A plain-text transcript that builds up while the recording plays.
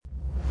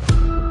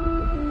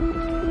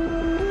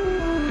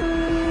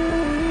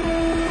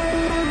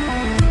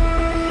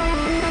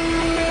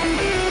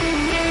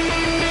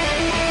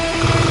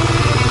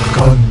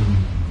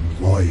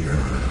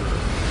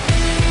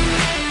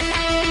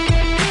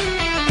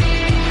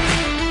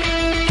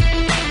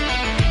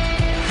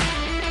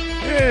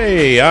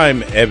Hey,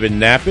 I'm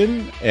Evan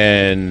Knappen,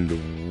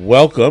 and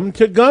welcome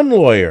to Gun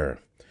Lawyer.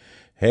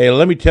 Hey,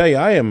 let me tell you,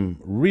 I am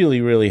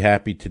really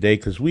happy today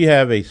because we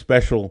have a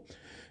special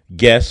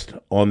guest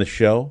on the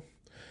show,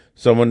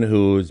 someone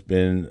who has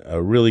been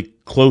a really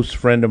close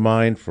friend of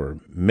mine for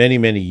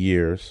many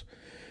years,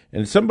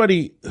 and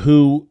somebody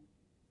who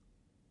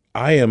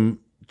I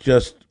am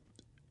just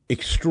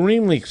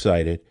extremely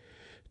excited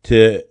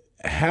to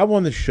have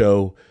on the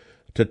show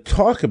to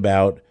talk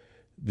about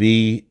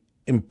the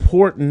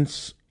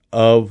importance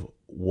of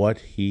what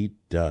he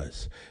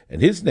does. And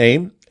his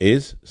name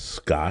is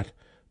Scott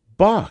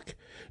Bok.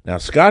 Now,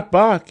 Scott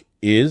Bok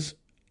is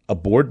a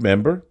board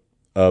member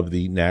of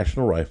the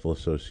National Rifle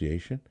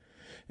Association,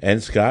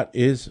 and Scott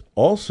is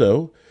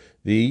also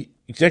the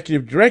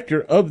executive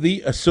director of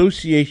the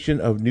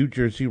Association of New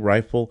Jersey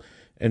Rifle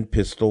and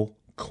Pistol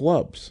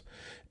Clubs.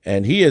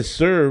 And he has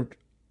served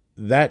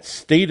that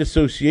state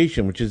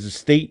association, which is a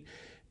state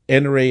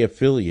NRA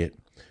affiliate,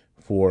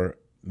 for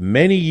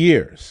many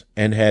years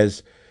and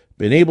has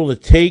been able to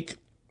take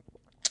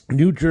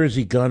New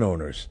Jersey gun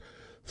owners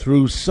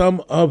through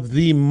some of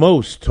the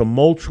most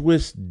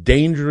tumultuous,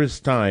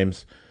 dangerous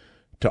times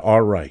to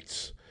our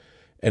rights.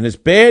 And as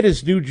bad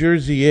as New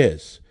Jersey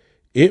is,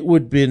 it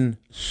would have been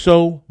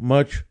so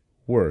much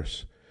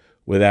worse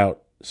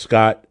without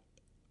Scott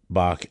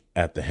Bok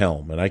at the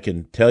helm. And I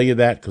can tell you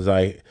that because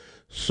I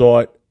saw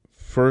it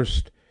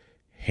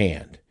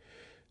firsthand.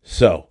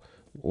 So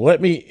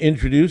let me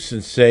introduce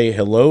and say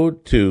hello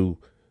to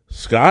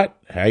Scott.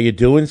 How you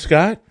doing,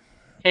 Scott?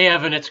 Hey,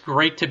 Evan, it's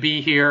great to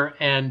be here.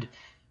 And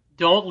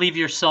don't leave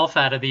yourself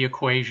out of the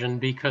equation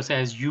because,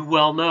 as you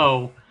well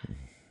know,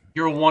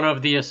 you're one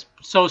of the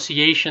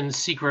association's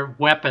secret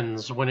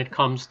weapons when it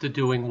comes to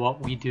doing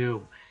what we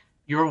do.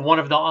 You're one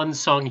of the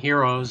unsung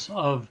heroes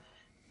of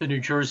the New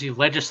Jersey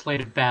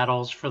legislative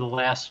battles for the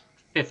last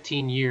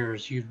 15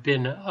 years. You've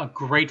been a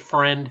great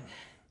friend,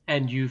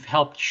 and you've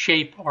helped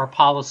shape our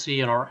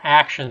policy and our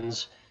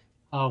actions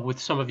with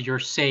some of your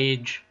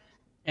sage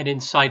and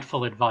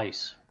insightful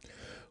advice.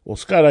 Well,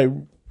 Scott, I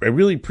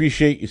really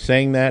appreciate you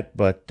saying that,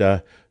 but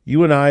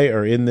you and I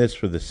are in this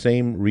for the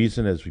same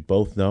reason, as we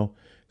both know.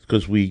 It's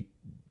because we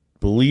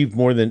believe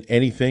more than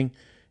anything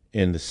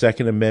in the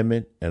Second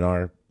Amendment and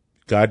our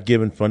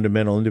God-given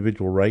fundamental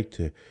individual right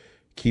to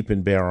keep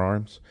and bear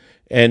arms.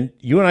 And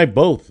you and I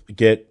both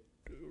get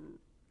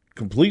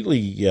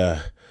completely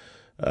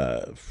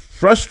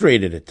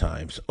frustrated at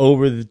times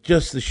over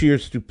just the sheer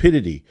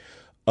stupidity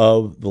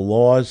of the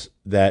laws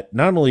that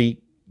not only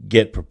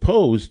get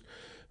proposed,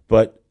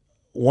 but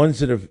ones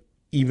that have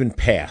even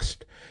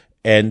passed.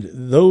 And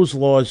those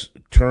laws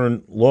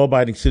turn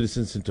law-abiding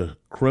citizens into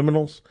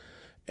criminals,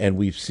 and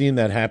we've seen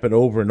that happen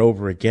over and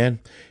over again.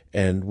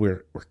 And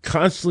we're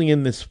constantly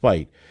in this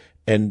fight.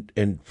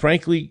 And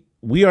frankly,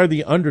 we are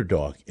the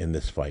underdog in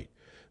this fight.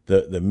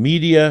 The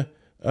media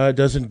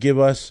doesn't give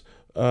us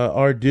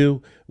our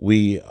due.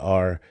 We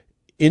are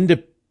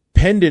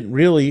independent,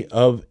 really,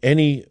 of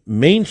any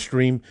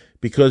mainstream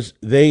because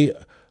they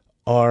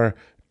are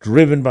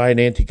driven by an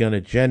anti-gun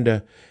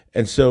agenda.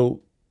 And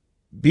so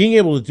being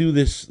able to do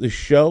this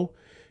show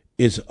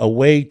is a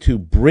way to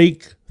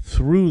break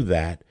through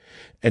that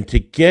and to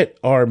get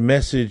our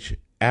message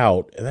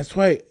out. And that's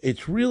why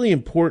it's really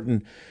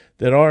important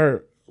that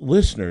our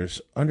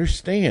listeners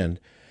understand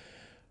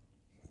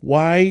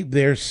why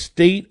their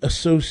state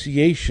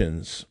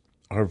associations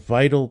are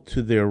vital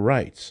to their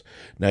rights.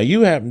 Now,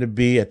 you happen to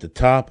be at the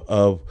top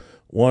of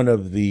one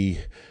of the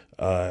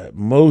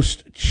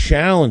most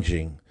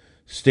challenging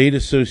state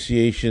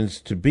associations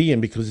to be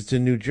in because it's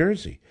in New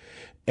Jersey.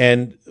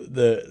 And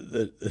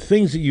the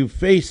things that you've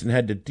faced and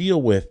had to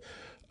deal with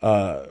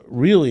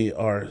really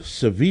are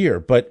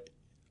severe. But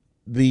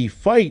the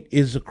fight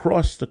is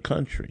across the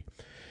country.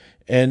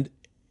 And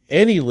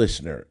any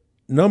listener,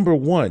 number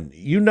one,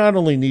 you not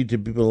only need to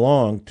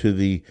belong to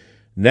the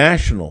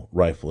National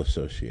Rifle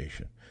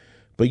Association,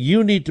 but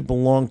you need to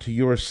belong to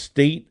your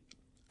state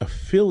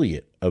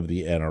affiliate of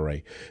the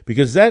NRA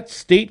because that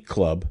state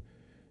club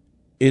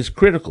is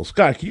critical.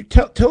 Scott, can you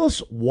tell us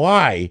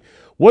why?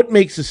 What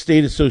makes a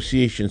state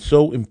association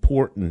so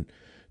important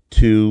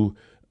to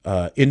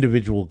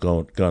individual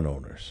gun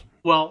owners?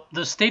 Well,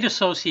 the state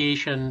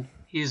association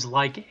is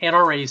like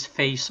NRA's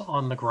face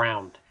on the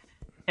ground.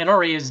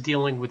 NRA is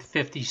dealing with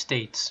 50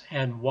 states,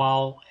 and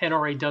while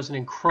NRA does an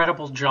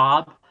incredible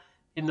job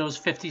in those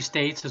 50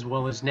 states as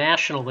well as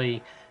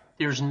nationally,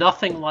 there's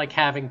nothing like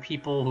having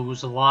people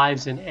whose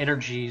lives and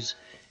energies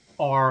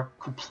are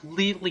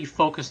completely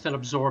focused and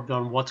absorbed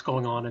on what's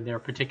going on in their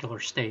particular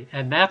state.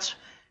 And that's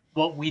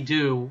what we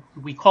do.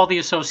 We call the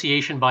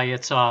association by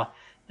its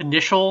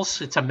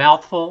initials. It's a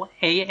mouthful,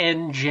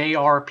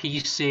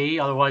 ANJRPC,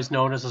 otherwise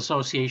known as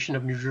Association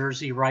of New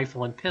Jersey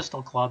Rifle and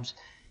Pistol Clubs.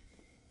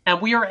 And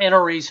we are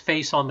NRA's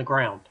face on the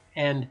ground.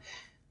 And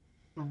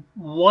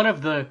one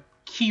of the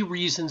key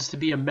reasons to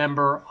be a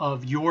member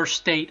of your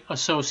state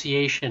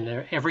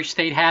association, every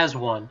state has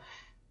one.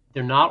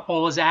 They're not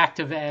all as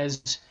active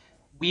as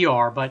we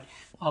are, but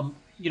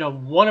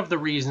one of the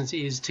reasons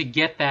is to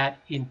get that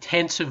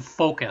intensive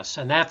focus,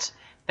 and that's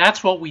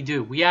That's what we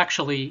do. We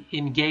actually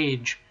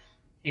engage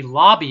a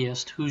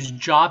lobbyist whose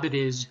job it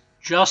is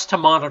just to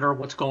monitor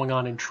what's going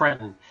on in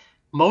Trenton.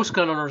 Most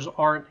gun owners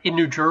in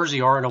New Jersey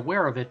aren't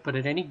aware of it, but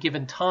at any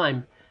given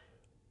time,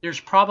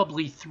 there's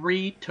probably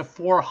 300 to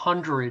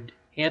 400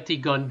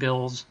 anti-gun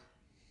bills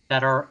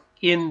that are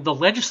in the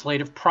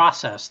legislative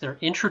process. They're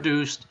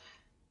introduced.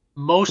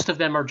 Most of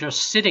them are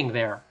just sitting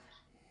there.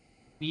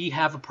 We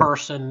have a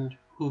person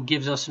who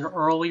gives us an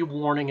early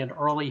warning, an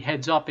early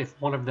heads up if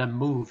one of them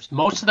moves.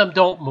 Most of them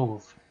don't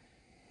move.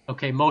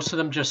 Okay, most of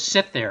them just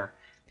sit there.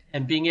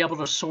 And being able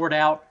to sort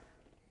out,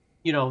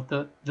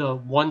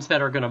 the ones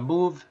that are going to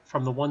move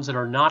from the ones that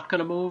are not going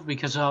to move,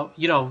 because,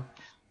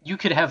 you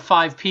could have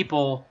 5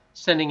 people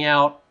sending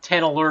out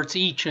 10 alerts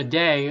each a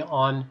day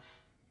on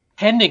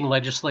pending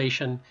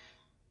legislation.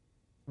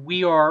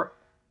 We are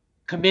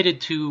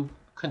committed to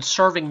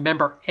conserving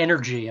member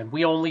energy, and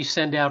we only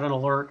send out an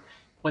alert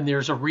when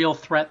there's a real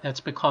threat that's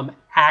become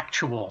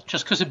actual.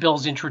 Just because a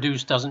bill's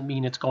introduced doesn't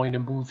mean it's going to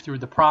move through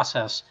the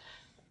process.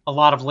 A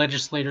lot of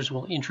legislators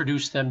will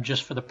introduce them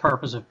just for the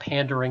purpose of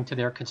pandering to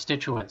their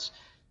constituents.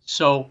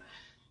 So,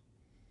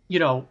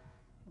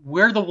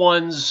 we're the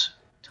ones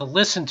to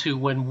listen to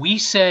when we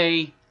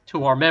say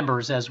to our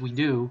members, as we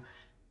do,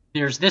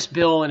 there's this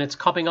bill and it's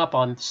coming up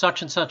on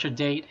such and such a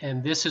date,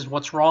 and this is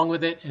what's wrong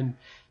with it, and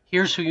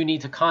here's who you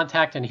need to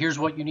contact, and here's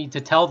what you need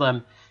to tell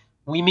them.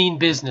 We mean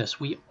business.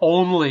 We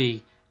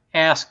only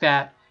ask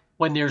that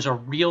when there's a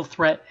real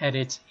threat and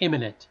it's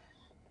imminent.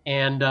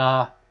 And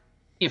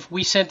if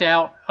we sent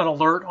out an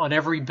alert on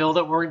every bill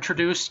that were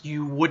introduced,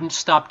 you wouldn't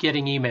stop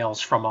getting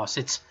emails from us.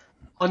 It's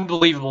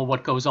unbelievable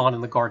what goes on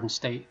in the Garden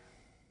State.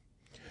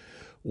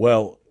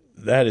 Well,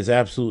 that is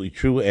absolutely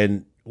true.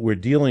 And we're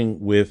dealing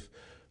with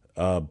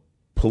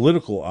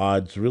political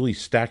odds really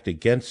stacked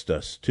against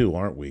us, too,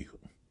 aren't we?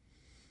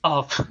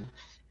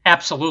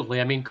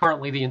 Absolutely. I mean,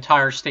 currently the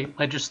entire state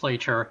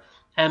legislature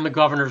and the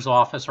governor's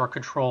office are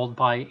controlled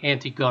by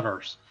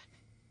anti-gunners.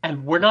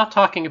 And we're not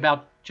talking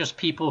about just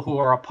people who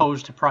are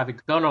opposed to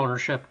private gun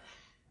ownership.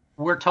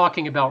 We're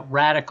talking about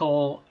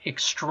radical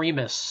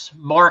extremists,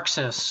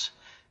 Marxists,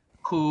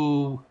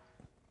 who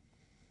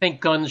think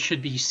guns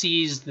should be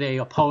seized. They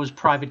oppose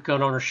private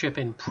gun ownership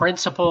in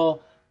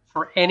principle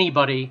for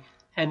anybody.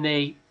 And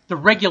the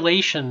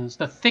regulations,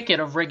 the thicket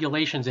of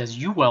regulations, as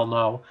you well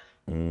know,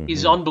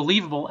 is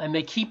unbelievable, and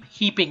they keep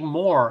heaping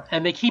more,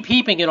 and they keep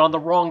heaping it on the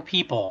wrong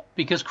people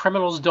because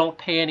criminals don't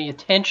pay any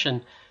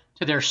attention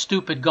to their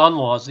stupid gun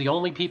laws. The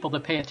only people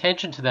that pay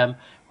attention to them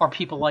are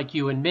people like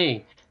you and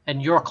me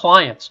and your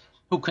clients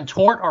who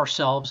contort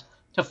ourselves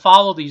to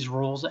follow these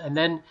rules. And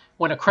then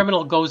when a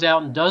criminal goes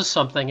out and does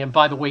something, and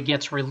by the way,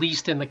 gets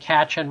released in the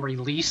catch and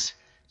release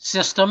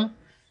system,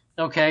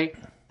 okay,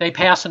 they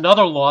pass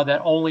another law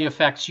that only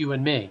affects you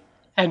and me.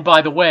 And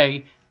by the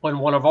way, when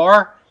one of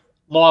our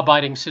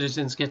law-abiding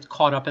citizens get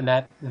caught up in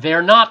that,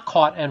 they're not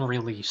caught and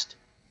released.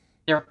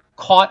 They're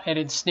caught and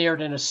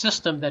ensnared in a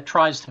system that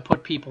tries to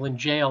put people in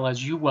jail,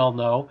 as you well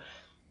know,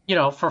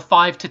 for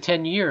 5 to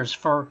 10 years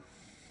for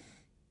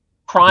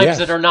crimes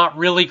that are not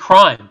really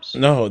crimes.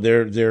 No,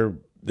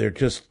 they're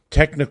just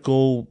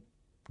technical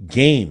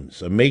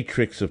games, a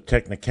matrix of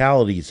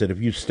technicalities that if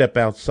you step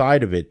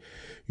outside of it,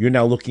 you're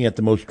now looking at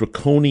the most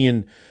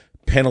draconian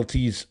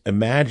penalties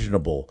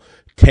imaginable.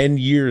 10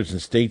 years in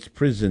state's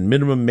prison,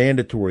 minimum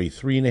mandatory,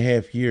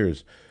 3.5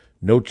 years,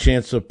 no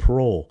chance of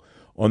parole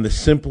on the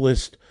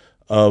simplest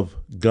of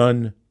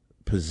gun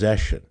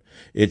possession.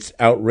 It's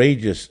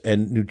outrageous.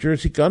 And New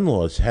Jersey gun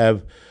laws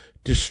have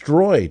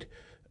destroyed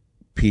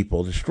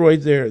people,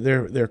 destroyed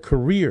their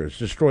careers,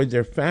 destroyed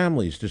their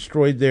families,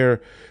 destroyed their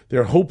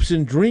hopes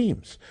and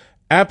dreams.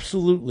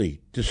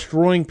 Absolutely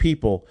destroying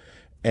people.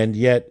 And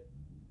yet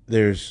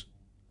there's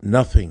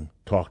nothing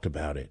talked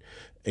about it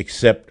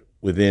except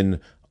within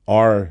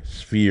our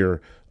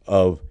sphere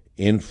of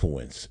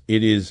influence.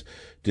 It is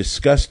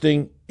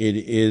disgusting. It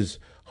is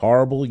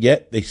horrible.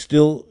 Yet they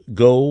still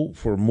go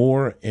for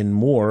more and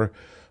more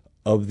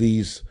of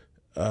these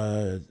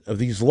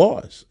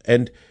laws.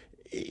 And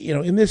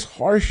in this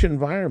harsh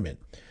environment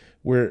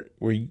where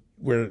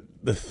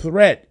the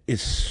threat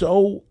is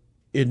so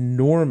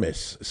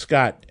enormous,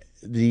 Scott,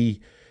 the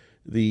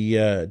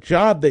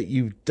job that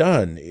you've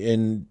done,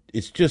 and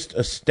it's just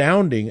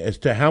astounding as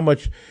to how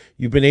much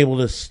you've been able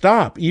to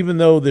stop, even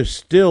though there's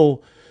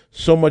still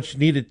so much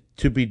needed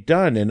to be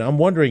done. And I'm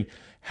wondering,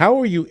 how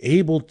are you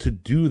able to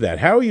do that?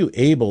 How are you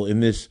able,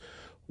 in this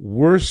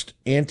worst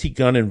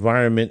anti-gun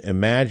environment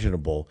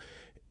imaginable,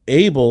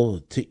 able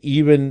to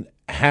even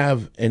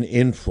have an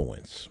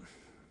influence?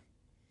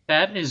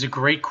 That is a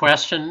great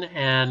question,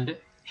 and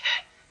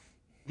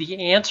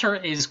the answer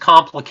is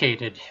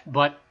complicated,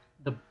 but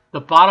the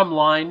bottom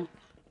line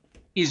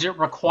is it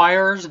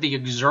requires the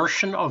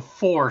exertion of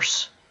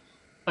force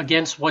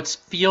against what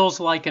feels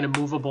like an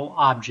immovable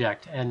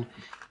object. And,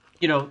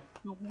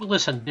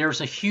 listen, there's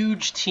a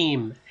huge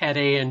team at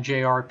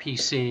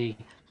ANJRPC,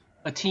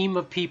 a team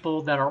of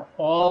people that are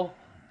all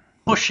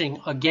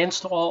pushing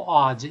against all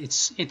odds.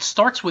 It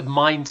starts with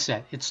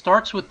mindset. It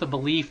starts with the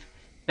belief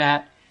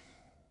that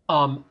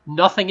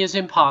nothing is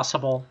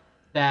impossible,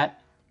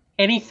 that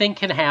anything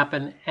can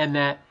happen, and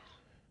that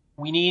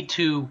we need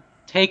to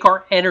take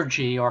our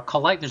energy or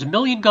collect. There's 1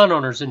 million gun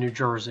owners in New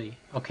Jersey.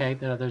 Okay,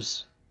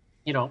 there's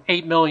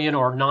 8 million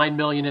or 9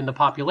 million in the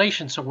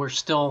population, so we're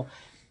still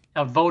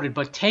outvoted.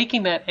 But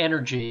taking that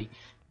energy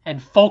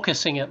and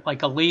focusing it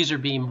like a laser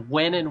beam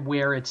when and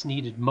where it's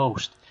needed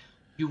most,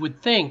 you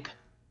would think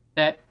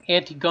that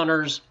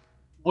anti-gunners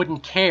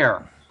wouldn't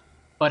care.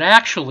 But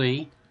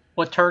actually,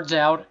 what turns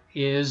out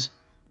is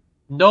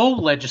no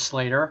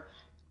legislator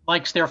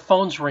likes their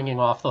phones ringing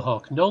off the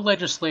hook. No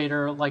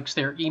legislator likes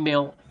their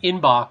email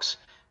inbox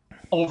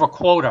over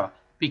quota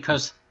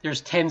because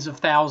there's tens of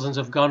thousands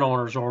of gun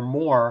owners or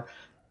more,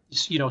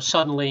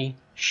 suddenly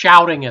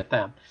shouting at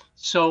them.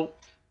 So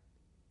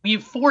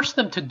we've forced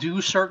them to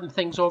do certain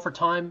things over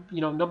time.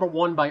 Number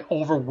one, by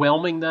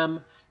overwhelming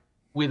them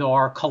with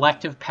our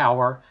collective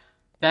power.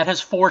 That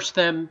has forced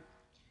them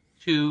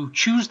to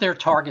choose their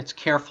targets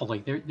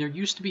carefully. There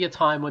used to be a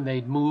time when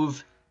they'd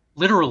move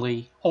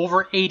literally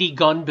over 80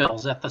 gun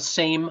bills at the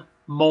same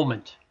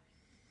moment.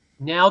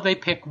 Now they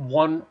pick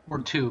one or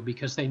two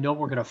because they know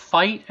we're going to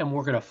fight, and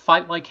we're going to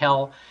fight like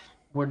hell.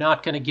 We're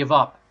not going to give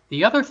up.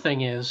 The other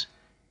thing is,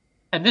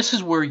 and this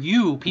is where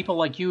people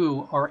like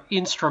you are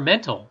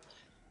instrumental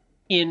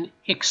in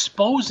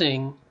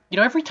exposing,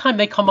 every time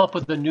they come up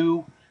with a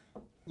new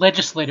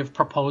legislative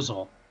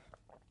proposal,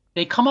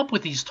 they come up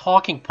with these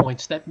talking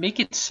points that make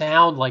it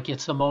sound like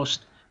it's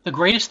the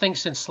greatest thing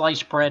since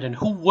sliced bread, and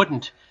who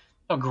wouldn't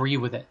agree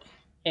with it?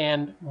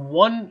 And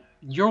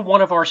you're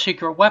one of our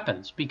secret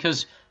weapons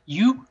because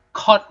you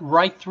cut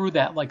right through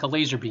that like a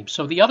laser beam.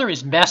 So the other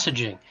is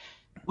messaging.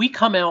 We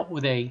come out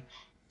with a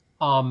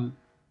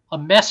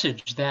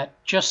message that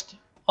just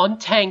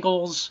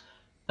untangles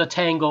the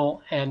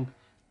tangle and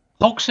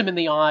pokes them in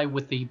the eye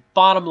with the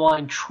bottom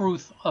line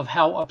truth of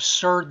how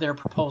absurd their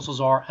proposals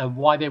are and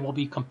why they will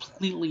be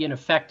completely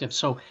ineffective.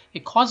 So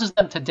it causes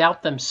them to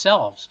doubt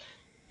themselves.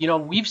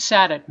 We've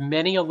sat at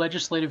many a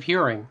legislative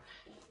hearing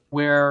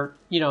where,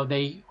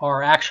 they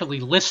are actually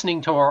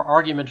listening to our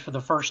argument for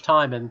the first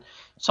time. And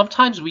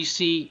sometimes we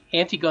see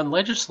anti-gun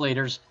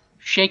legislators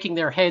shaking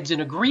their heads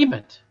in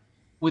agreement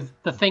with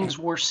the things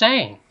we're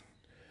saying.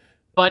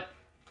 But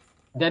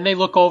then they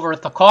look over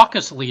at the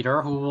caucus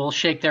leader who will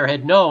shake their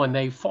head no, and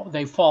they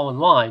fall in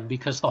line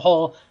because the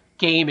whole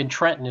game in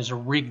Trenton is a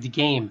rigged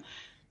game.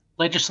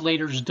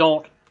 Legislators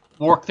don't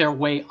work their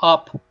way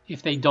up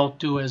if they don't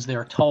do as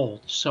they're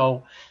told.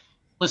 So,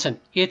 listen,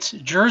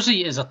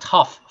 Jersey is a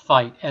tough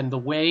fight, and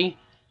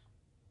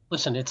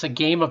it's a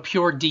game of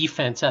pure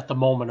defense at the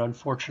moment,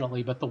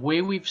 unfortunately, but the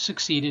way we've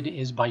succeeded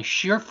is by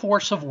sheer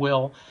force of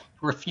will,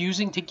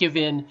 refusing to give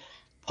in,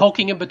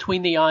 poking in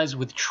between the eyes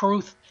with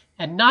truth,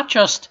 and not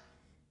just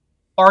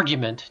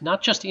argument,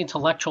 not just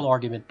intellectual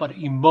argument, but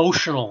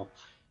emotional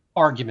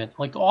argument.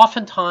 Like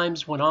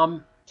oftentimes when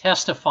I'm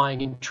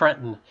testifying in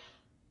Trenton,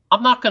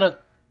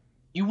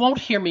 you won't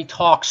hear me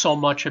talk so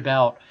much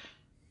about,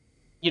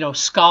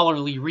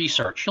 scholarly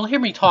research. You'll hear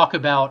me talk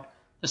about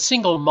the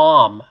single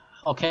mom,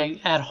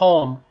 at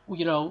home,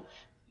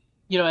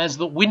 as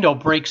the window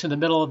breaks in the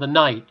middle of the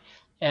night,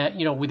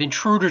 with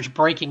intruders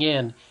breaking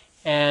in,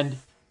 and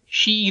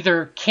she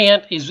either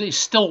is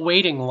still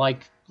waiting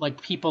like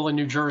people in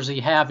New Jersey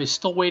is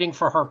still waiting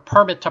for her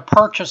permit to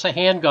purchase a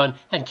handgun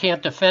and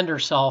can't defend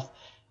herself,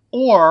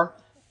 or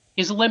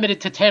is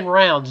limited to 10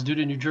 rounds due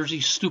to New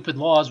Jersey's stupid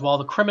laws, while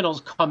the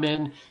criminals come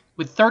in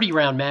with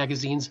 30-round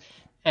magazines,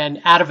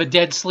 and out of a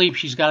dead sleep,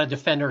 she's got to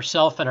defend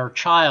herself and her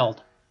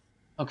child.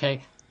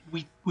 Okay?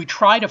 We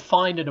try to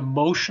find an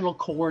emotional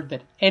chord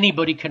that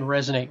anybody can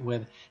resonate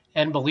with,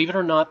 and believe it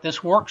or not,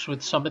 this works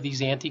with some of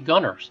these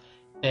anti-gunners.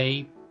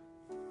 They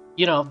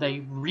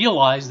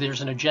realize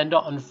there's an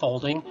agenda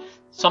unfolding.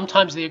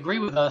 Sometimes they agree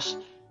with us,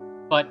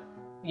 but,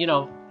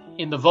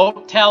 in the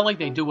vote tally,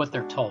 they do what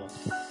they're told.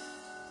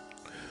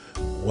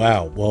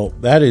 Wow. Well,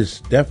 that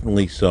is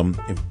definitely some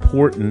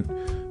important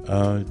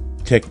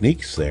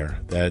techniques there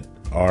that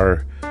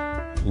our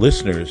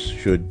listeners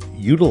should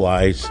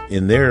utilize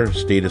in their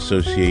state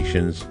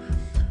associations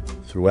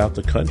throughout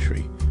the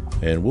country.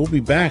 And we'll be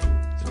back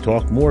to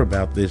talk more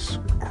about this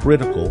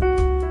critical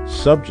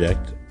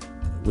subject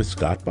with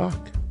Scott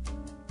Bach.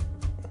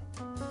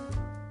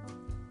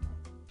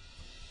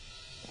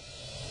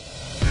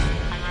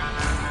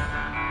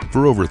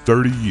 For over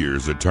 30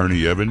 years,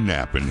 attorney Evan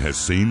Nappen has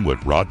seen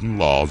what rotten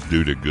laws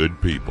do to good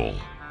people.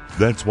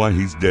 That's why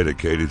he's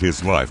dedicated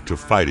his life to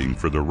fighting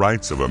for the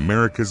rights of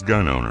America's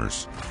gun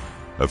owners.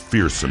 A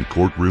fearsome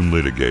courtroom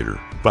litigator,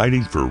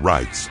 fighting for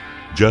rights,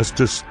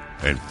 justice,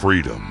 and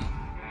freedom.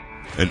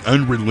 An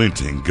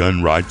unrelenting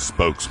gun rights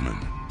spokesman,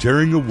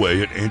 tearing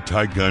away at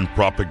anti-gun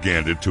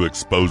propaganda to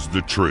expose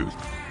the truth.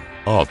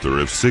 Author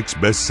of 6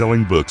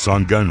 best-selling books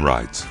on gun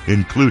rights,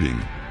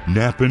 including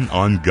Nappen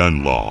on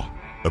Gun Law,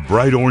 a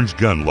bright orange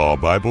gun law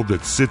Bible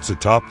that sits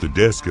atop the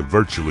desk of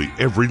virtually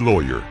every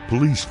lawyer,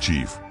 police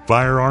chief,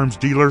 firearms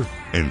dealer,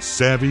 and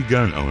savvy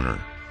gun owner.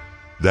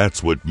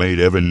 That's what made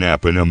Evan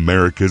Nappen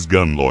America's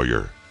gun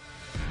lawyer.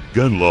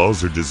 Gun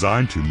laws are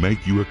designed to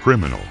make you a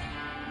criminal.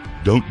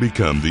 Don't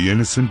become the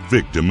innocent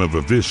victim of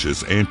a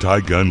vicious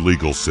anti-gun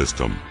legal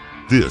system.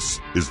 This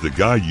is the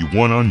guy you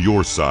want on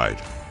your side.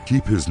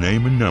 Keep his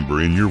name and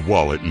number in your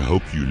wallet and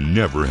hope you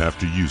never have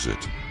to use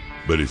it.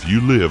 But if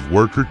you live,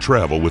 work, or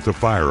travel with a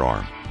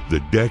firearm, the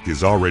deck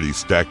is already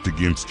stacked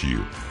against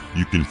you.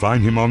 You can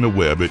find him on the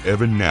web at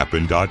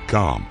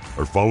evannappen.com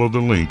or follow the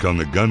link on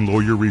the Gun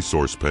Lawyer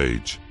resource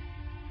page.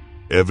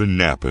 Evan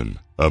Nappen,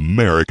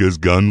 America's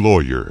gun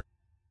lawyer.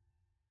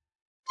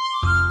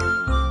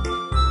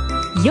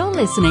 You're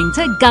listening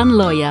to Gun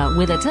Lawyer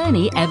with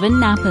attorney Evan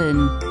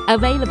Nappen.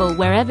 Available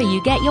wherever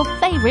you get your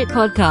favorite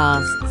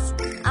podcasts.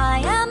 I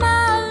am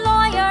a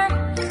lawyer.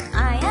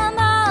 I am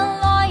a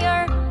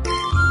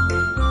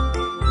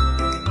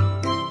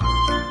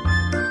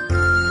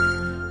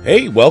lawyer.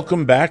 Hey,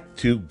 welcome back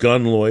to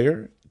Gun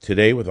Lawyer.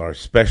 Today with our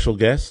special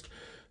guest,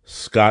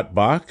 Scott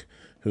Bach,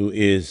 who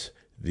is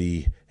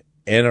the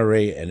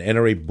NRA and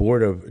NRA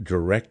Board of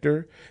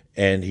Director,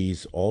 and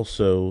he's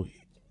also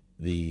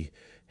the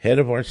head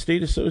of our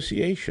state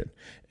association.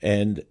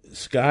 And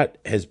Scott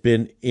has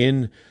been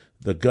in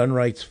the gun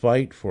rights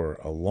fight for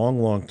a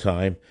long, long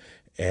time,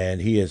 and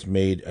he has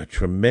made a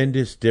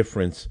tremendous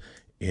difference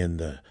in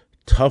the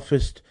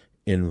toughest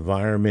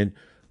environment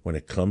when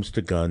it comes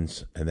to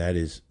guns, and that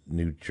is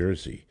New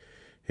Jersey.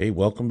 Hey,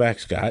 welcome back,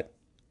 Scott.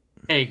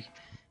 Hey,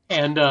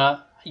 and,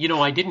 I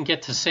didn't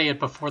get to say it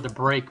before the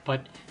break,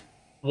 but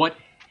what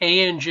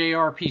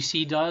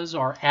ANJRPC does,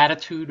 our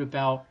attitude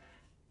about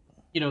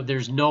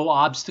there's no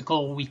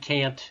obstacle we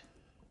can't,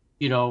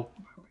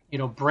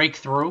 break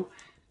through.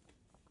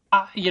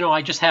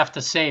 I just have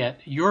to say it.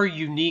 You're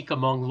unique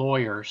among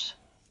lawyers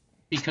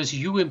because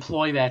you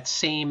employ that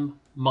same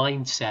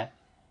mindset.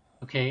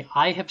 Okay,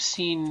 I have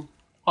seen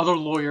other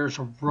lawyers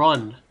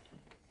run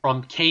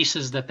from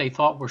cases that they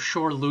thought were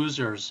sure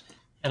losers,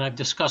 and I've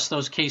discussed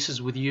those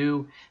cases with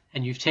you,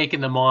 and you've taken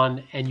them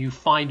on, and you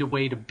find a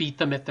way to beat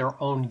them at their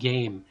own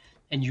game,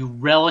 and you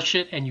relish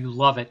it and you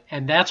love it,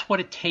 and that's what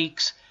it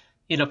takes.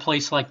 In a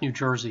place like New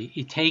Jersey,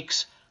 it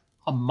takes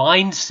a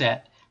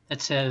mindset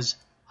that says,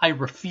 I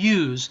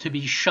refuse to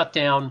be shut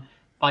down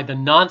by the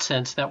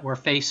nonsense that we're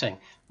facing.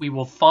 We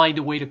will find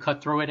a way to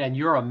cut through it, and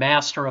you're a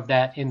master of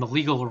that in the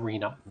legal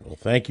arena. Well,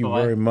 thank you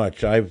very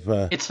much.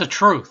 It's the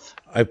truth.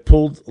 I've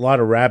pulled a lot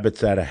of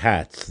rabbits out of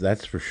hats,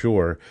 that's for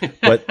sure.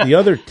 But the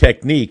other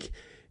technique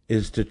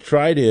is to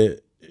try to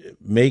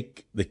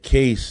make the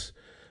case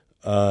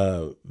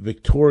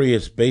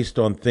victorious based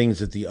on things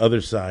that the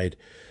other side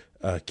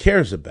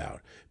cares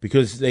about,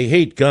 because they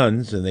hate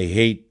guns and they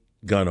hate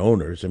gun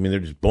owners. I mean,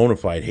 there's bona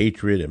fide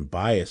hatred and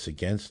bias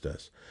against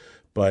us.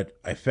 But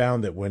I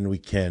found that when we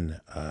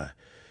can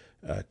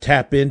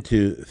tap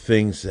into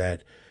things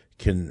that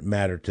can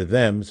matter to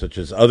them, such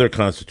as other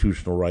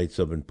constitutional rights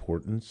of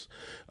importance,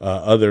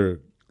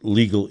 other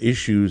legal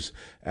issues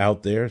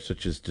out there,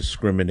 such as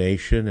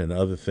discrimination and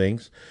other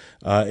things,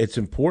 it's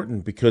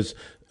important because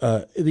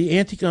the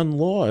anti-gun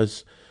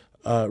laws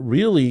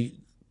really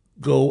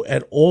go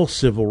at all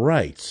civil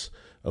rights,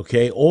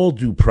 okay, all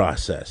due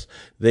process.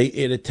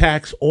 It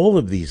attacks all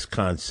of these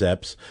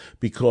concepts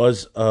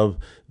because of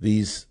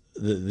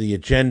the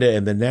agenda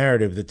and the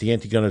narrative that the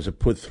anti-gunners have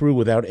put through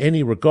without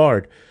any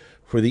regard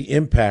for the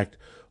impact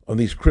on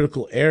these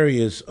critical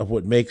areas of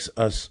what makes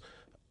us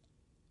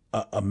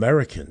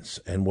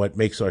Americans and what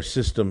makes our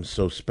system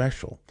so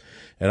special.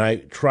 And I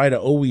try to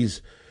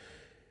always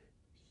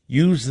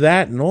use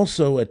that, and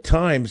also at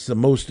times the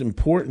most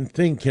important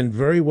thing can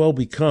very well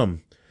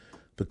become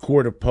the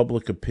court of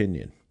public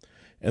opinion.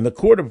 And the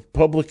court of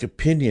public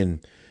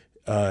opinion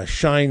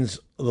shines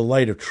the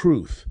light of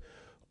truth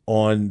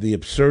on the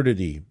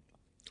absurdity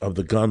of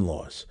the gun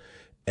laws.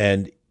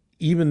 And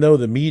even though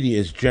the media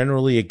is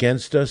generally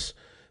against us,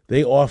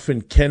 they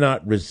often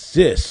cannot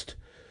resist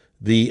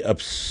the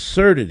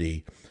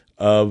absurdity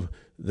of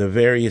the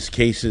various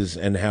cases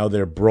and how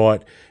they're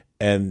brought,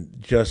 and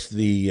just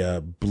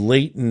the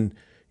blatant,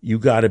 you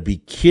got to be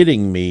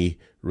kidding me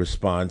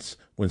response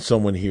when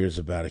someone hears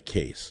about a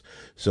case.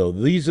 So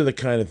these are the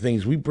kind of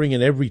things we bring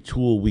in, every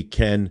tool we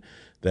can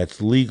that's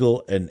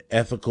legal and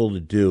ethical to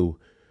do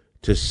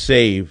to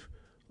save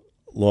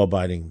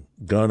law-abiding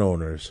gun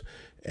owners.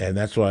 And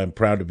that's why I'm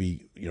proud to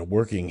be,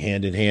 working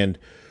hand in hand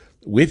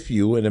with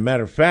you. And a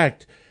matter of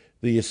fact,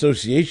 the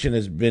association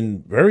has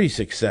been very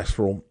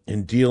successful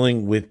in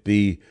dealing with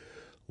the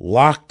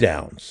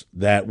lockdowns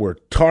that were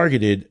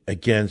targeted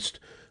against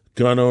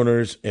gun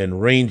owners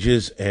and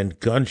ranges and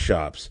gun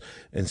shops.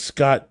 And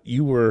Scott,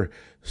 you were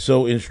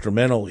so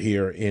instrumental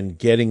here in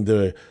getting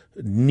the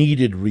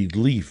needed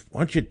relief.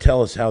 Why don't you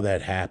tell us how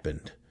that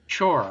happened?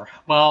 Sure.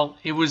 Well,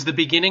 it was the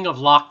beginning of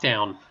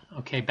lockdown,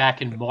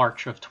 back in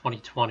March of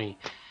 2020.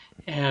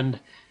 And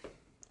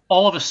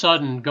all of a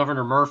sudden,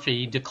 Governor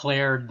Murphy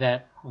declared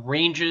that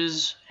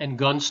ranges and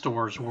gun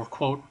stores were,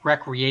 quote,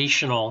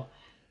 recreational,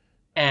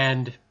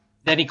 and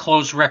then he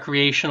closed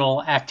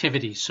recreational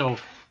activities. So,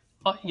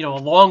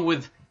 along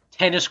with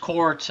tennis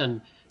courts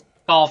and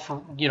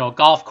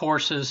golf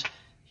courses,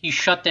 he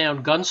shut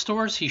down gun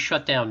stores, he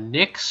shut down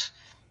NICS,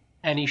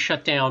 and he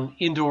shut down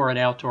indoor and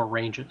outdoor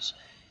ranges.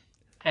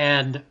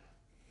 And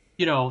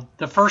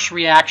the first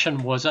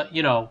reaction was,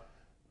 we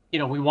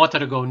wanted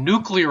to go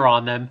nuclear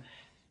on them.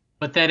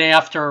 But then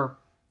after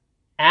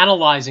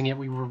analyzing it,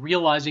 we were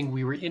realizing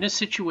we were in a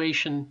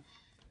situation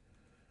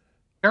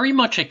very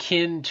much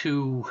akin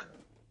to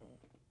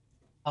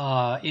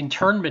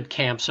internment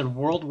camps in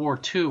World War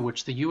II,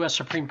 which the U.S.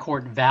 Supreme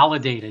Court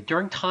validated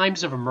during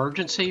times of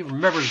emergency.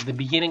 Remember, at the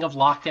beginning of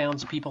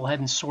lockdowns, people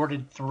hadn't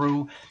sorted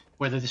through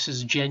whether this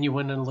is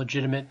genuine and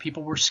legitimate.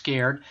 People were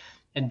scared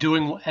and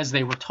doing as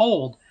they were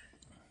told.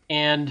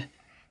 And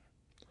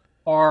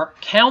our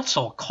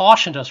counsel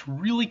cautioned us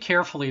really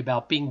carefully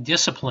about being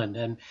disciplined.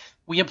 And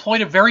we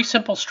employed a very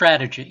simple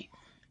strategy,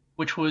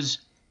 which was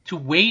to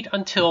wait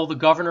until the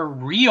governor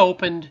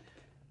reopened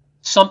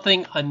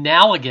something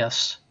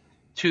analogous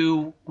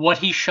to what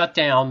he shut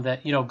down,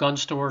 that, gun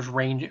stores,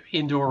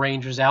 indoor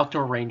ranges,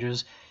 outdoor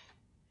ranges,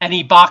 and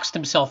he boxed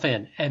himself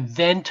in, and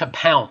then to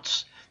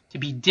pounce, to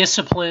be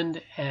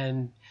disciplined.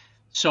 And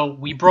so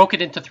we broke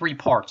it into 3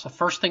 parts. The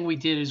first thing we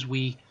did is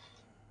we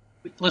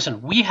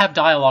have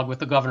dialogue with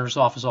the governor's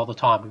office all the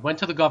time. We went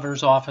to the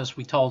governor's office.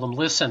 We told him,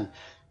 listen,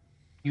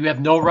 you have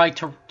no right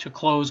to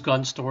close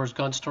gun stores.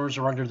 Gun stores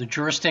are under the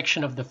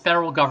jurisdiction of the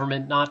federal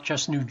government, not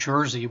just New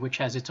Jersey, which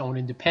has its own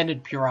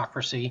independent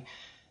bureaucracy.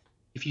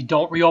 If you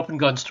don't reopen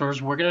gun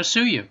stores, we're going to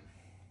sue you.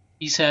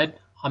 He said,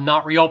 I'm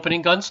not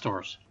reopening gun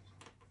stores.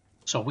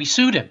 So we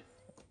sued him.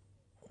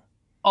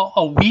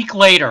 A week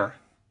later,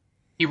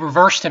 he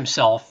reversed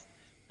himself,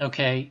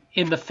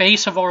 in the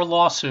face of our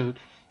lawsuit.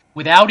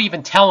 Without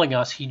even telling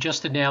us, he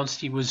just announced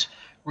he was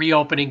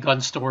reopening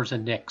gun stores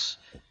and NICS.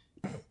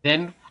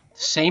 Then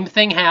same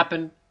thing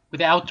happened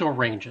with outdoor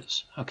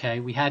ranges.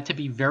 We had to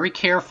be very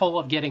careful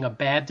of getting a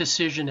bad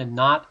decision and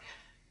not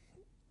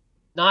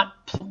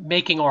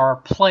making our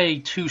play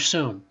too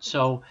soon.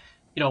 So,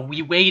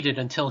 we waited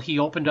until he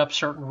opened up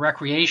certain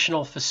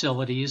recreational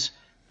facilities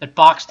that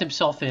boxed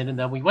himself in, and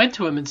then we went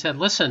to him and said,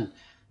 listen,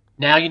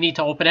 now you need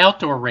to open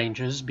outdoor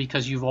ranges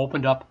because you've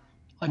opened up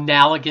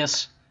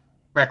analogous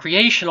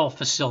recreational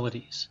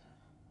facilities.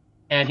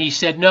 And he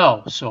said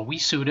no. So we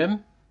sued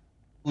him.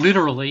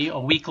 Literally a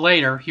week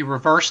later, he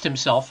reversed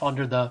himself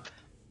under the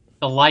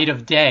light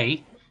of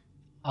day,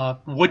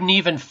 wouldn't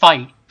even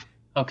fight,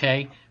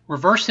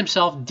 reversed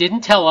himself,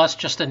 didn't tell us,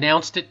 just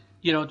announced it.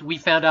 We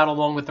found out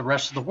along with the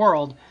rest of the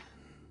world.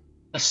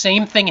 The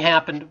same thing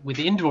happened with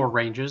indoor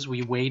ranges.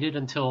 We waited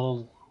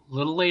until a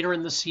little later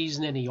in the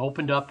season, and he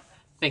opened up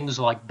things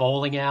like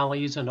bowling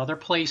alleys and other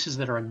places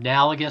that are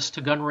analogous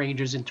to gun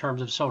ranges in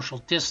terms of social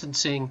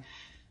distancing,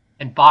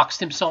 and boxed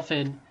himself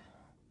in.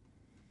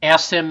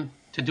 Asked him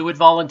to do it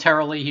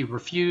voluntarily. He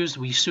refused.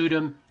 We sued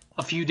him.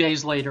 A few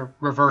days later,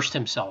 reversed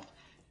himself.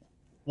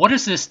 What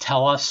does this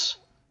tell us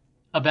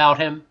about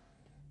him?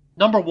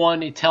 Number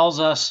one, it tells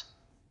us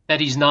that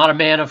he's not a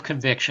man of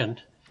conviction.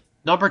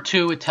 Number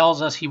two, it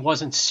tells us he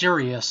wasn't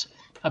serious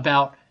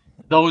about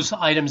those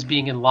items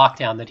being in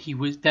lockdown,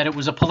 that it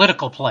was a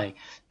political play.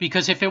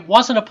 Because if it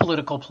wasn't a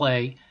political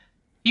play,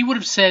 he would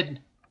have said,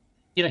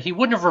 he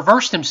wouldn't have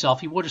reversed himself.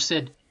 He would have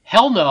said,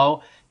 hell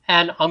no,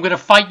 and I'm going to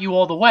fight you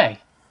all the way.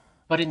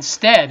 But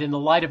instead, in the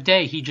light of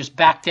day, he just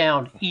backed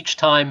down each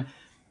time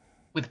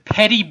with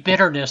petty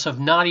bitterness of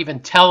not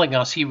even telling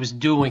us he was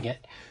doing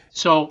it.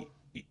 So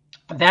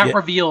that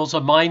reveals a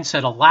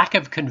mindset, a lack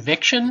of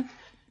conviction,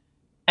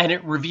 and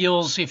it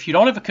reveals if you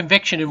don't have a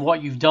conviction in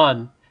what you've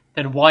done,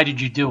 then why did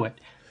you do it?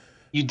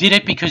 You did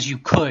it because you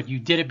could. You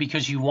did it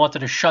because you wanted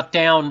to shut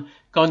down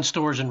gun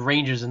stores and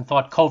ranges and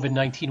thought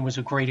COVID-19 was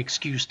a great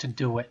excuse to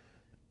do it.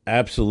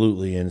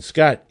 Absolutely. And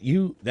Scott,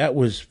 that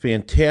was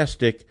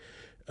fantastic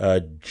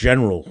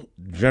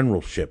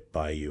generalship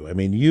by you. I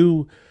mean,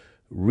 you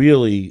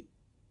really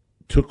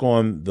took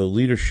on the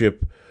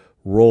leadership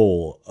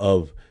role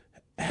of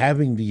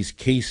having these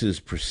cases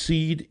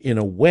proceed in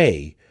a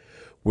way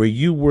where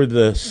you were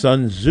the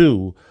Sun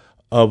Tzu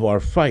of our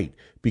fight.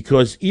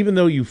 Because even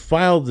though you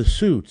filed the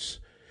suits,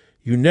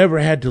 you never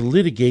had to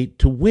litigate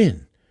to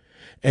win.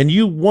 And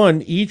you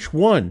won each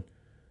one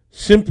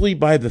simply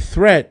by the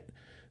threat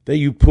that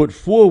you put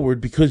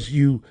forward, because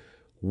you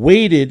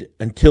waited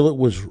until it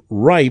was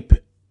ripe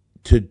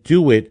to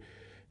do it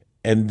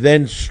and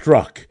then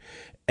struck.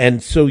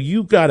 And so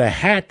you got a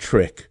hat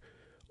trick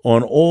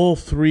on all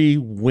 3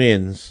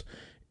 wins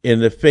in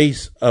the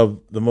face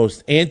of the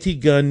most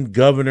anti-gun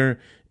governor,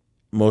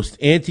 most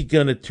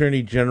anti-gun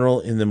attorney general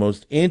in the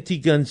most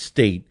anti-gun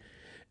state,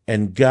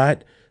 and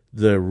got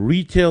the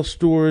retail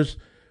stores,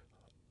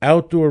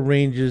 outdoor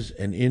ranges,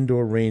 and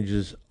indoor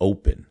ranges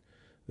open.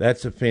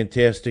 That's a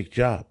fantastic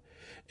job.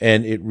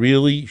 And it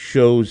really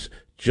shows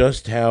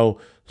just how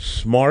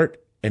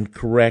smart and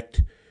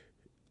correct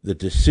the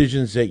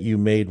decisions that you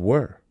made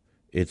were.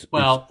 It's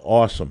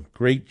awesome.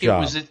 Great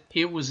job.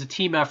 It was a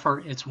team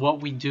effort. It's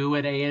what we do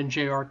at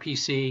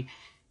ANJRPC.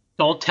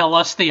 Don't tell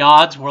us the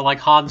odds. We're like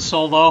Han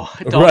Solo.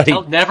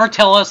 Never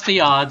tell us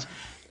the odds,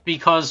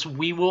 because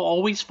we will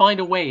always find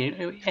a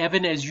way.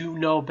 Evan, as you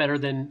know better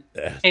than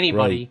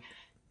anybody,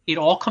 it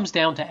all comes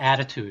down to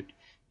attitude.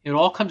 It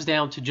all comes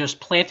down to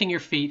just planting your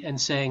feet and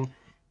saying,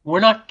 we're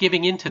not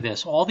giving into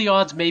this. All the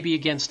odds may be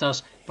against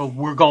us, but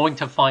we're going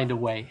to find a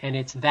way. And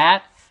it's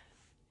that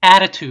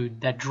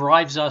attitude that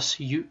drives us,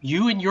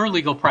 you in your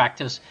legal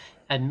practice,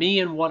 and me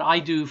in what I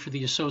do for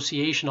the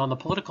association on the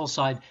political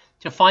side,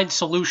 to find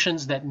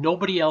solutions that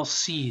nobody else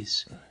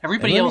sees.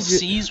 Everybody else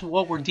sees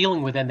what we're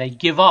dealing with, and they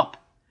give up.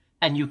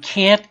 And you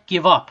can't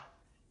give up.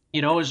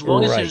 You know, as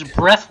long as there's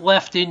breath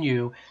left in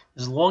you,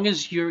 as long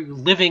as you're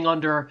living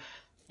under,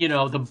 you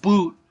know, the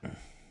boot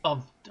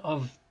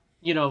of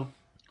you know,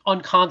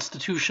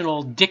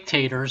 unconstitutional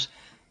dictators,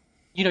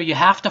 you know, you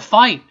have to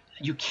fight.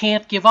 You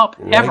can't give up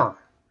ever.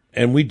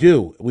 And we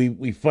do.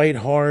 We fight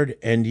hard,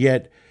 and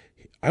yet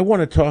I want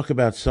to talk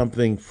about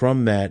something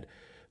from that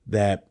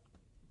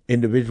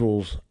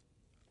individuals,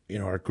 you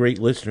know, our great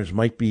listeners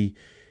might be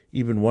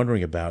even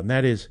wondering about, and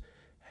that is,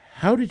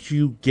 how did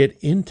you get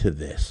into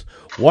this?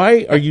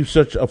 Why are you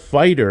such a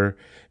fighter,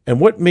 and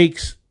what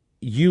makes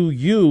you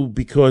you?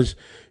 Because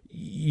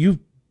you've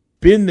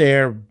been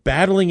there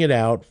battling it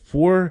out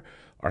for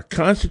our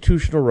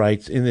constitutional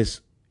rights in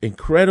this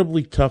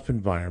incredibly tough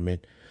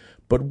environment.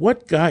 But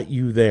what got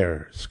you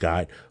there,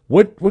 Scott?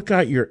 What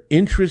got your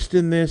interest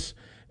in this,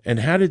 and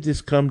how did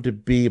this come to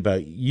be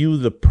about you,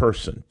 the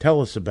person?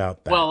 Tell us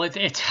about that. Well,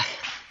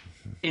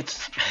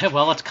 it's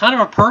kind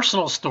of a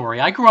personal story.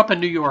 I grew up in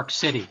New York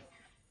City.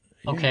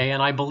 Okay,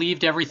 and I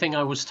believed everything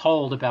I was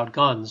told about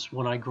guns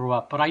when I grew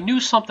up, but I knew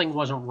something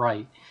wasn't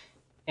right.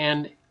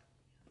 And,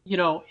 you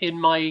know, in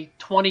my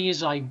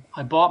 20s,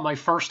 I bought my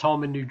first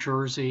home in New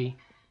Jersey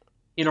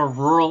in a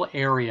rural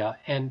area.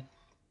 And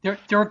there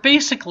are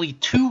basically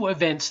two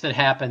events that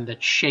happened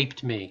that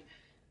shaped me.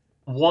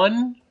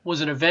 One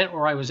was an event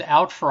where I was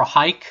out for a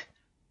hike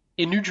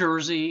in New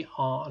Jersey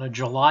on a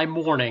July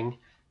morning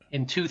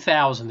in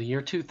 2000, the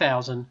year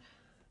 2000,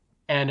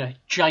 and a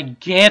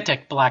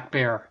gigantic black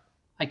bear.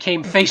 I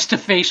came face to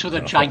face with a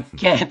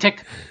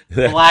gigantic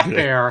black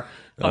bear,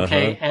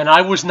 okay, and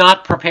I was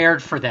not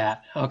prepared for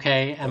that,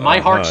 okay, and my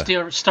heart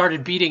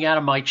started beating out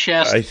of my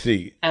chest. I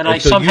see. And I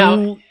so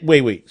somehow...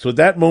 Wait. So at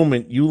that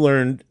moment, you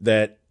learned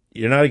that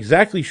you're not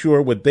exactly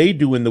sure what they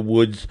do in the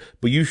woods,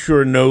 but you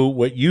sure know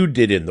what you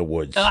did in the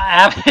woods,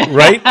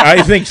 right?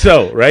 I think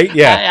so, right?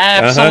 Yeah.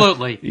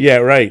 Absolutely. Yeah,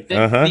 right.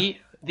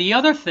 The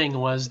other thing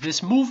was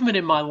this movement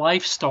in my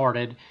life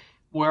started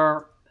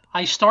where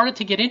I started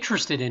to get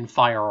interested in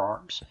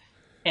firearms,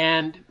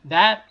 and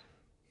that,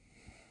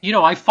 you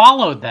know, I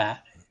followed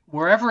that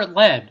wherever it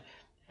led,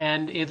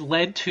 and it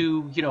led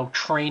to, you know,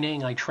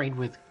 training. I trained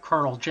with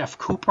Colonel Jeff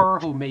Cooper,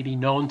 who may be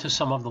known to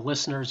some of the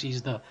listeners.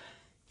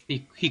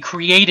 He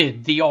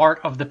created the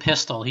art of the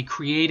pistol. He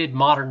created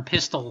modern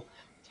pistol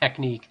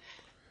technique,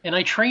 and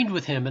I trained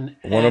with him. And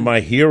one of my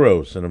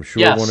heroes, and I'm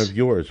sure one of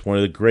yours, one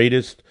of the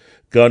greatest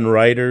gun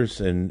writers,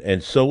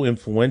 and so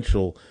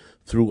influential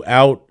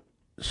throughout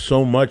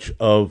so much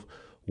of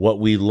what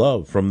we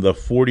love, from the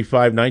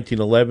 45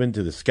 1911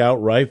 to the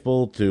Scout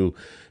rifle to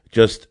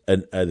just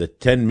the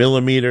 10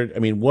 millimeter. I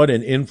mean, what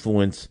an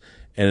influence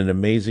and an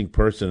amazing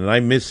person. And I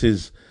miss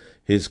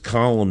his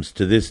columns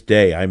to this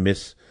day. I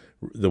miss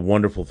the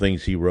wonderful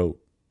things he wrote.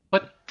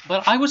 But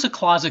I was a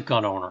closet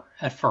gun owner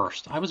at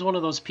first. I was one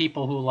of those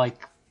people who,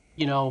 like,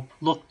 you know,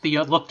 looked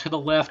to the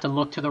left and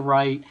looked to the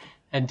right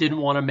and didn't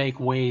want to make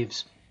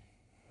waves.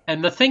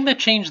 And the thing that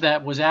changed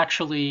that was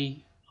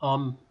actually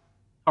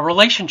a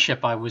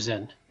relationship I was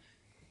in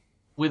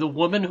with a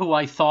woman who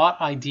I thought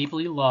I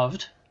deeply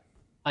loved.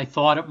 I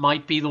thought it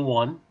might be the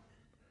one.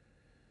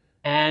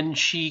 And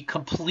she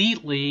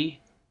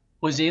completely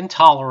was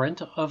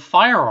intolerant of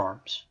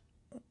firearms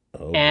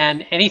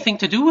and anything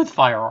to do with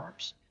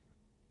firearms.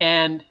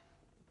 And,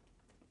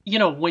 you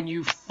know, when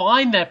you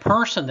find that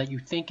person that you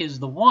think is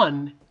the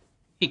one,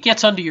 it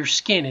gets under your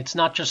skin. It's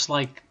not just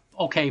like,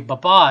 okay,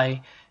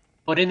 bye-bye.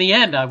 But in the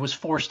end, I was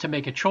forced to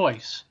make a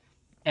choice.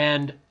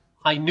 And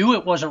I knew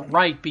it wasn't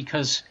right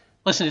because,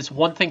 listen, it's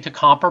one thing to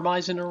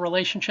compromise in a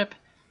relationship.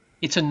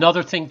 It's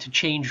another thing to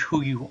change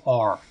who you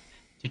are,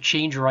 to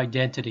change your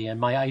identity. And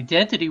my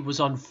identity was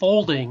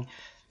unfolding.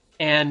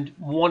 And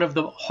one of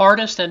the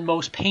hardest and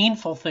most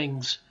painful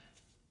things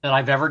that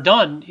I've ever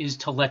done is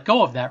to let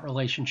go of that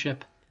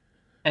relationship.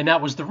 And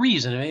that was the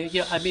reason.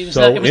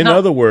 In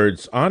other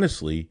words,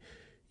 honestly,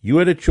 you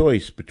had a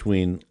choice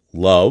between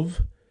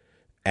love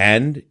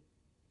and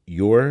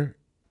your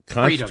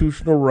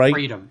constitutional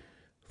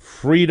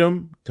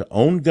freedom to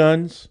own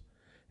guns,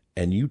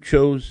 and you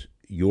chose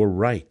your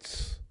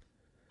rights.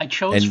 I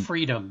chose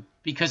freedom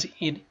because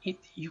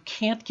you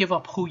can't give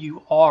up who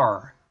you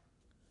are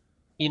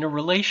in a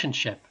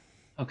relationship,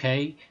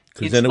 okay?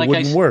 Because then it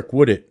wouldn't work,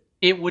 would it?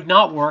 It would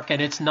not work,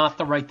 and it's not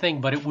the right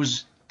thing, but it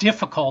was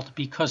difficult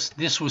because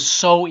this was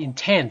so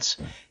intense.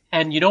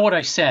 And you know what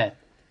I said,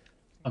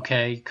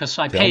 okay? Because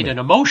I paid an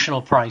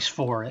emotional price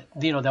for it,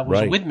 you know, that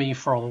was with me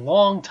for a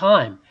long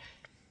time.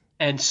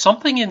 And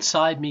something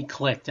inside me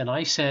clicked, and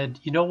I said,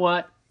 you know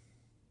what?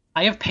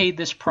 I have paid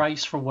this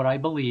price for what I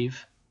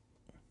believe.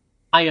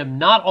 I am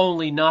not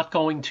only not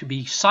going to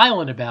be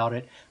silent about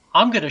it,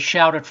 I'm going to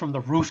shout it from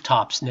the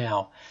rooftops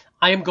now.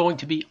 I am going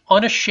to be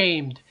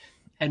unashamed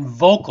and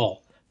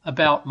vocal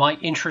about my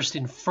interest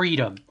in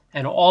freedom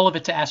and all of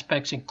its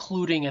aspects,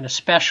 including and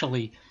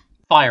especially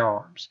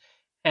firearms.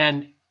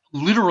 And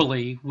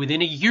literally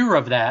within a year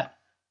of that,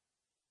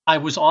 I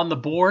was on the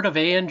board of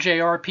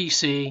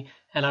ANJRPC,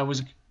 and I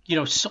was,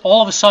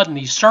 all of a sudden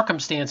these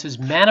circumstances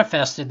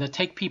manifested that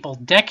take people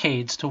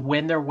decades to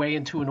win their way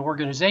into an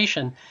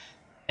organization.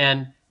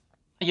 And,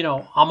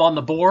 I'm on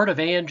the board of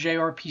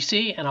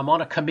ANJRPC, and I'm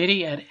on a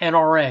committee at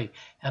NRA.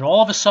 And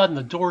all of a sudden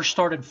the doors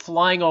started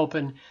flying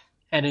open,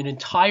 and an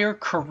entire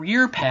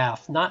career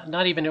path, not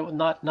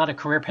a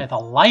career path, a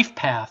life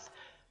path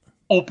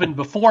opened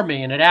before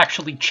me. And it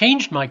actually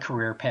changed my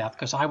career path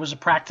because I was a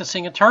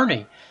practicing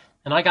attorney.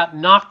 And I got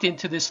knocked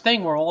into this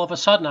thing where all of a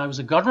sudden I was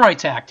a gun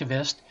rights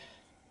activist,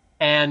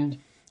 and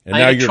I now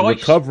had a you're choice. a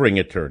recovering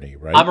attorney,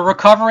 right? I'm a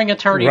recovering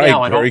attorney right,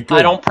 now. very good.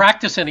 I don't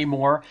practice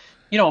anymore,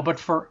 but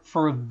for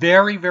a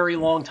very, very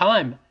long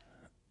time,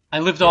 I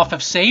lived off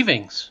of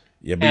savings.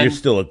 Yeah, but you're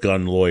still a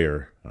gun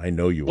lawyer. I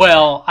know you are.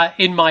 Well,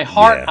 in my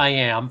heart, I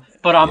am,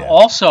 but I'm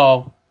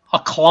also a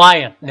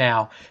client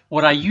now.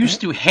 What I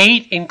used to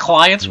hate in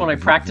clients when I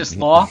practiced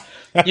law,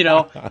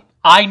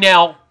 I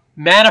now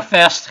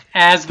manifest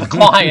as the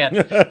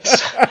client.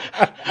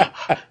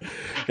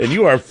 And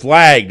you are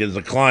flagged as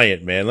a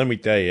client, man. Let me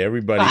tell you,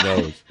 everybody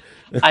knows.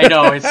 I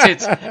know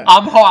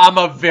I'm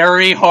a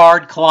very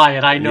hard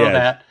client. I know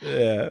that.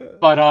 Yeah.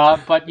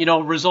 But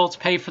results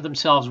pay for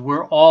themselves.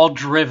 We're all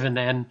driven,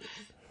 and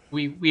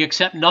we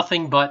accept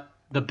nothing but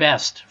the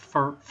best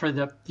for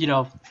the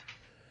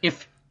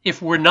if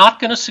we're not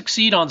going to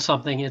succeed on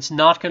something, it's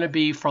not going to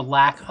be for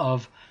lack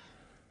of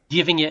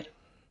giving it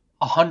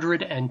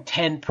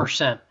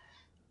 110%.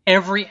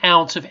 Every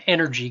ounce of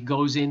energy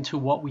goes into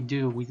what we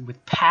do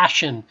with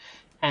passion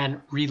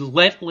and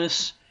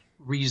relentless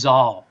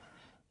resolve.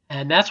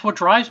 And that's what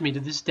drives me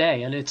to this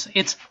day. And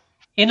it's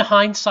in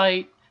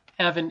hindsight,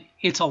 Evan,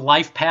 it's a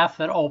life path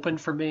that opened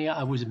for me.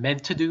 I was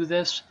meant to do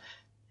this.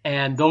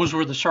 And those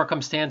were the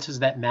circumstances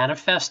that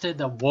manifested,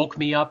 that woke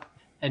me up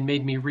and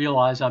made me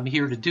realize I'm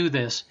here to do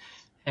this.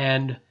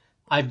 And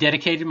I've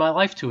dedicated my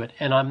life to it.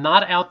 And I'm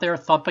not out there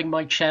thumping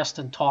my chest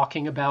and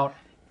talking about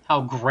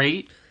how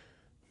great.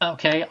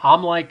 Okay,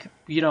 I'm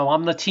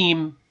I'm the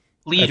team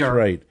leader. That's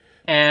right.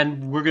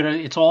 And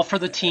it's all for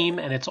the team,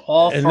 and it's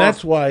all and for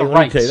that's why, the let me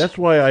rights. tell you, that's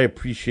why I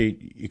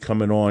appreciate you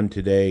coming on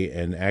today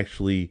and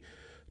actually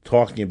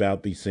talking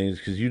about these things,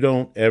 because you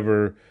don't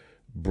ever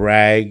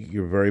brag.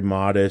 You're very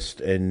modest,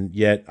 and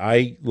yet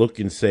I look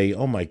and say,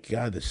 oh my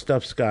God, the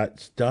stuff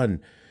Scott's done.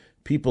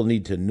 People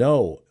need to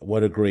know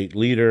what a great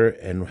leader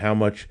and how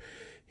much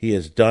he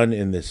has done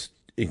in this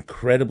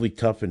incredibly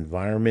tough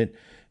environment.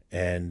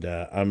 And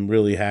I'm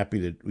really happy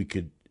that we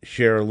could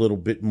share a little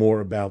bit more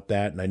about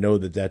that. And I know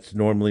that that's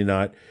normally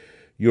not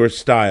your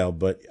style,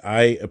 but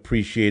I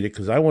appreciate it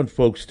because I want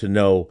folks to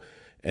know,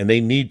 and they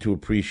need to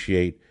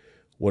appreciate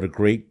what a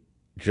great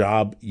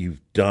job you've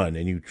done,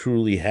 and you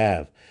truly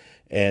have.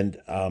 And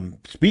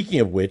speaking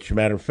of which,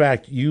 matter of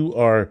fact, you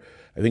are,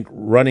 I think,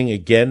 running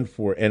again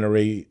for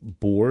NRA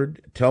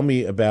board. Tell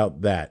me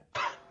about that.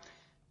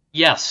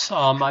 Yes,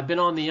 I've been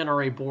on the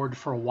NRA board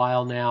for a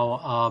while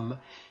now.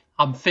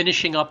 I'm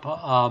finishing up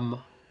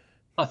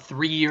a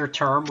 3-year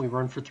term. We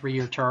run for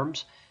 3-year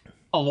terms,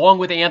 along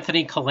with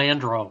Anthony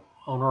Calandro,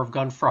 owner of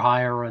Gun for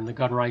Hire and the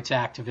gun rights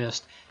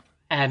activist,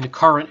 and the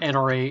current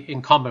NRA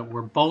incumbent.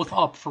 We're both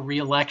up for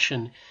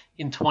re-election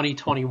in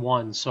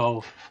 2021.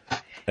 So,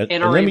 and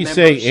NRA let me members,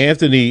 say,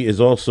 Anthony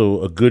is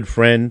also a good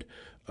friend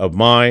of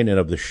mine and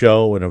of the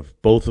show and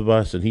of both of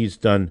us, and he's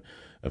done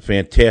a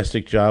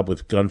fantastic job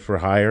with Gun for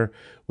Hire,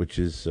 which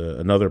is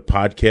another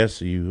podcast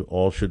that you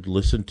all should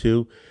listen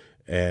to.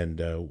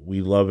 And we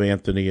love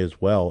Anthony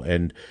as well.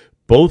 And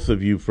both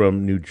of you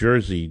from New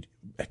Jersey,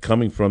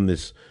 coming from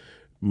this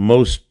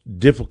most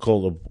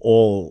difficult of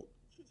all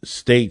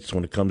states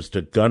when it comes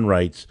to gun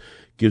rights,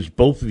 gives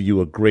both of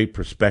you a great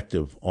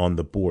perspective on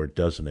the board,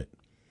 doesn't it?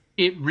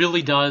 It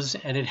really does,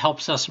 and it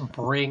helps us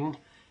bring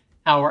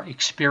our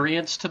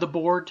experience to the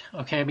board.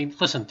 Okay, I mean,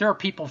 listen, there are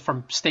people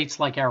from states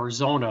like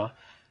Arizona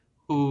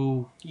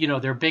who,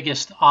 their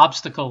biggest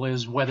obstacle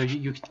is whether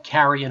you can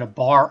carry in a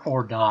bar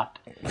or not.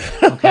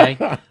 Okay,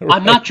 right.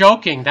 I'm not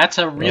joking. That's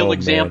a real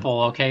example.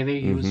 Man.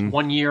 Okay, it was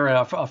 1 year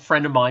a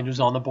friend of mine who's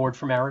on the board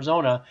from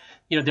Arizona.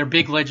 Their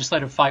big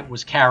legislative fight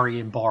was carry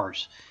in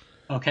bars.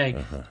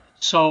 Okay,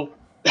 so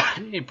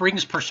it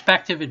brings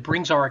perspective. It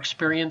brings our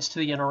experience to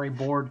the NRA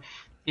board.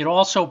 It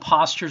also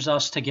postures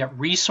us to get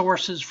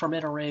resources from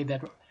NRA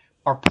that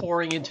are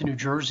pouring into New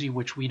Jersey,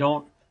 which we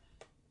don't.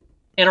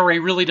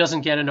 NRA really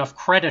doesn't get enough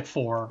credit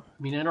for.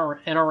 I mean,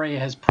 NRA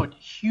has put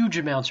huge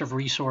amounts of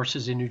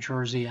resources in New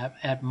Jersey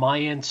at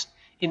my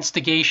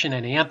instigation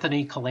and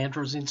Anthony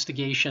Calandro's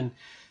instigation,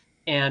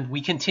 and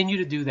we continue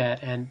to do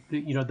that. And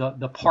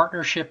the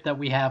partnership that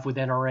we have with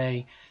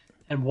NRA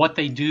and what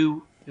they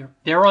do,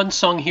 they're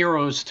unsung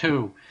heroes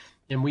too,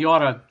 and we ought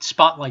to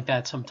spotlight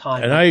that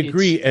sometime. And I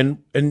agree. And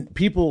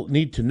people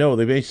need to know.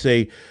 They may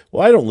say,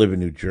 "Well, I don't live in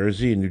New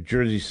Jersey, and New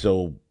Jersey's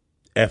so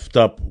effed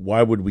up.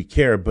 Why would we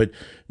care?" But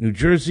New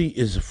Jersey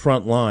is the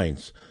front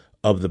lines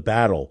of the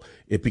battle.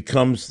 It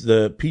becomes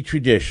the petri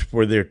dish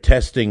for their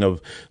testing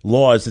of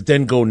laws that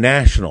then go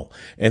national.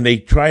 And they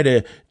try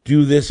to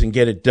do this and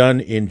get it done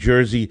in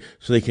Jersey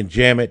so they can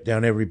jam it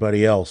down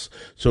everybody else.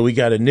 So we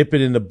got to nip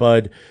it in the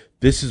bud.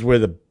 This is where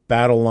the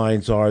battle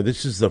lines are.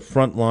 This is the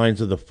front lines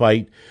of the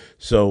fight.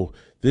 So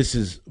this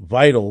is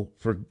vital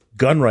for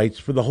gun rights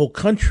for the whole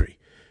country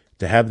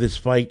to have this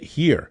fight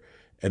here.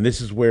 And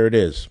this is where it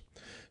is.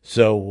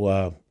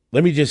 So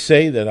let me just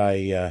say that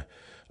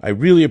I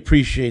really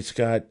appreciate,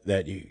 Scott,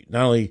 that you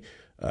not only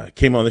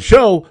came on the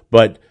show,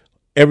 but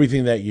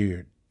everything that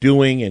you're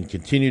doing and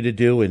continue to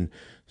do. And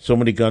so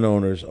many gun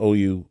owners owe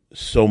you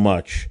so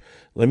much.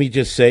 Let me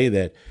just say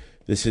that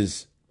this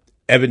is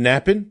Evan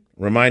Nappen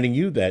reminding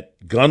you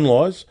that gun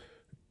laws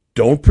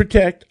don't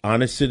protect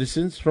honest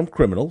citizens from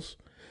criminals.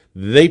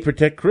 They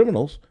protect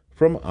criminals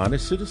from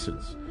honest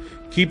citizens.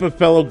 Keep a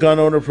fellow gun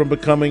owner from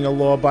becoming a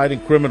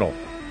law-abiding criminal.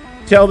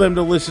 Tell them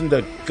to listen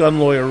to Gun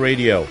Lawyer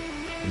Radio.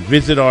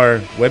 Visit our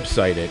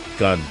website at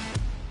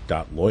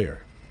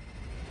gun.lawyer.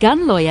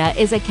 Gun Lawyer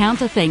is a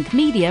Counterthink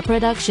media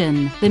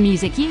production. The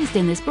music used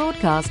in this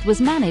broadcast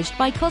was managed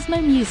by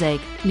Cosmo Music,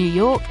 New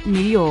York, New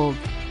York.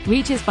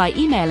 Reach us by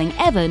emailing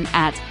evan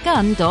at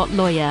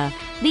gun.lawyer.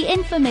 The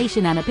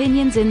information and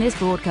opinions in this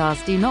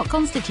broadcast do not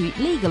constitute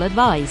legal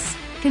advice.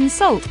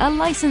 Consult a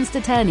licensed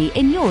attorney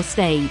in your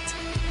state.